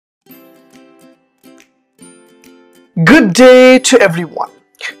Good day to everyone.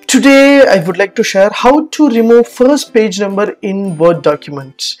 Today I would like to share how to remove first page number in Word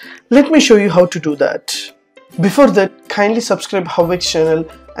documents. Let me show you how to do that. Before that, kindly subscribe HowXT channel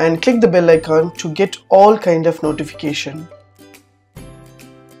and click the bell icon to get all kind of notification.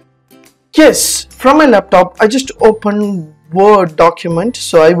 Yes, from my laptop I just opened Word document,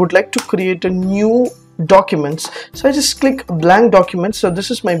 so I would like to create a new documents. So I just click blank document. So this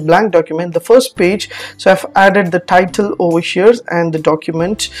is my blank document, the first page. So I've added the title over here and the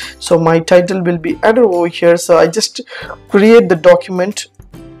document, so my title will be added over here. So I just create the document.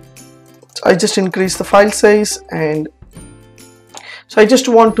 I just increase the file size, and so I just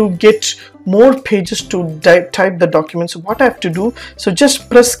want to get more pages to type the document. So what I have to do, so just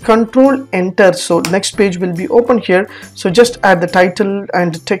press Control Enter. So next page will be open here. So just add the title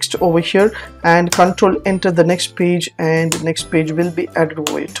and the text over here and Control Enter the next page, and next page will be added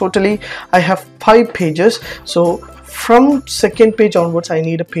over here. Totally I have 5 pages. So from second page onwards I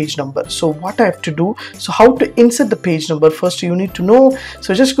need a page number. So what I have to do, so how to insert the page number, first you need to know.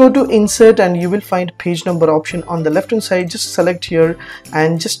 So just go to insert and you will find page number option on the left hand side. Just select here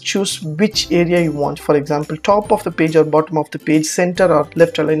and just choose which area you want. For example, top of the page or bottom of the page, center or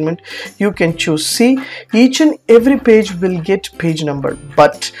left alignment, you can choose. See, each and every page will get page number,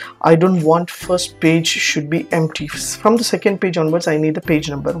 but I don't want first page should be empty. From the second page onwards I need a page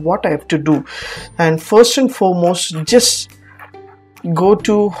number. What I have to do, and first and foremost, just go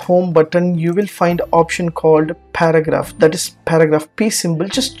to home button. You will find option called paragraph, that is paragraph P symbol.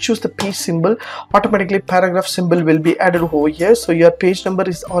 Just choose the P symbol, automatically paragraph symbol will be added over here. So your page number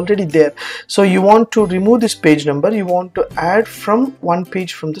is already there. So you want to remove this page number, you want to add from one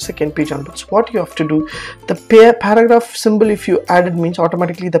page from the second page onwards. What you have to do, the paragraph symbol if you added means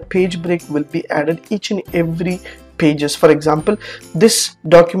automatically the page break will be added each and every pages. For example, this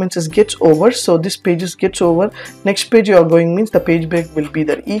document is gets over, so this pages gets over, next page you are going means the page break will be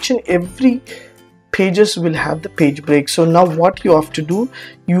there. Each and every pages will have the page break. So now what you have to do,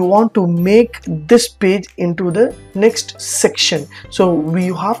 you want to make this page into the next section. So we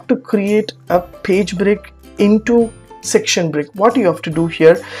have to create a page break into section break. What you have to do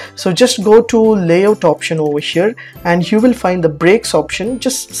here, so just go to layout option over here and you will find the breaks option.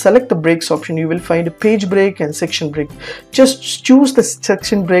 Just select the breaks option, you will find a page break and section break. Just choose the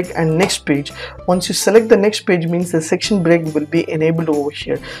section break and next page. Once you select the next page means the section break will be enabled over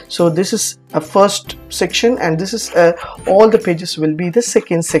here. So this is a first section and this is all the pages will be the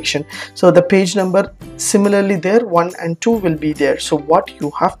second section. So the page number similarly there, 1 and 2 will be there. So what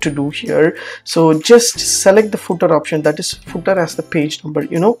you have to do here, so just select the footer option, that is footer as the page number,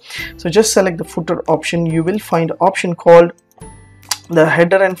 so just select the footer option. You will find option called the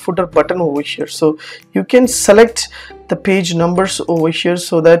header and footer button over here. So you can select the page numbers over here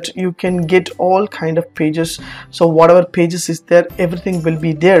so that you can get all kind of pages. So whatever pages is there, everything will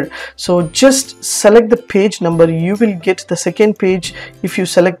be there. So just select the page number, you will get the second page. If you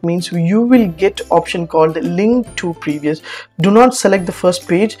select means you will get option called link to previous. Do not select the first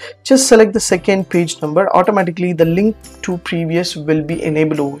page, just select the second page number, automatically the link to previous will be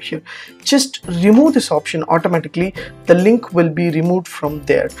enabled over here. Just remove this option, automatically the link will be removed from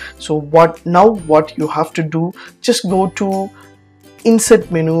there. So what you have to do, just go to insert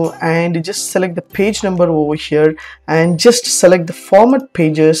menu and just select the page number over here and just select the format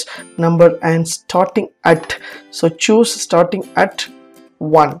pages number and starting at. So choose starting at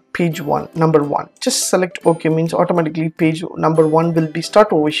 1, page 1, number 1. Just select OK means automatically page number 1 will be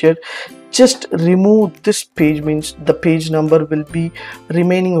start over here. Just remove this page means the page number will be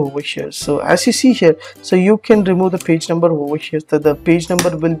remaining over here. So as you see here, so you can remove the page number over here, so the page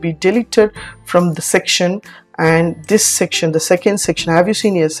number will be deleted from the section. And this section, the second section, have you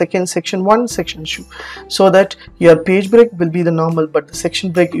seen here, second section 1, section 2, so that your page break will be the normal, but the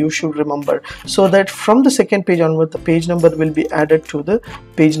section break you should remember, so that from the second page onward the page number will be added to the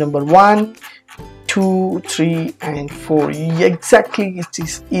page number 1, 2, 3 and 4. Exactly, it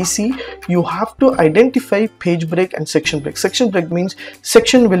is easy. You have to identify page break and section break. Section break means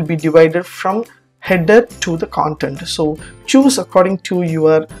section will be divided from header to the content. So choose according to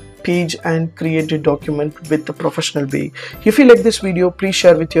your page and create a document with the professional way. If you like this video, please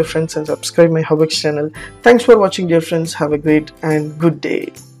share with your friends and subscribe my HowXT channel. Thanks for watching, dear friends. Have a great and good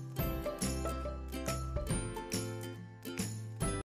day.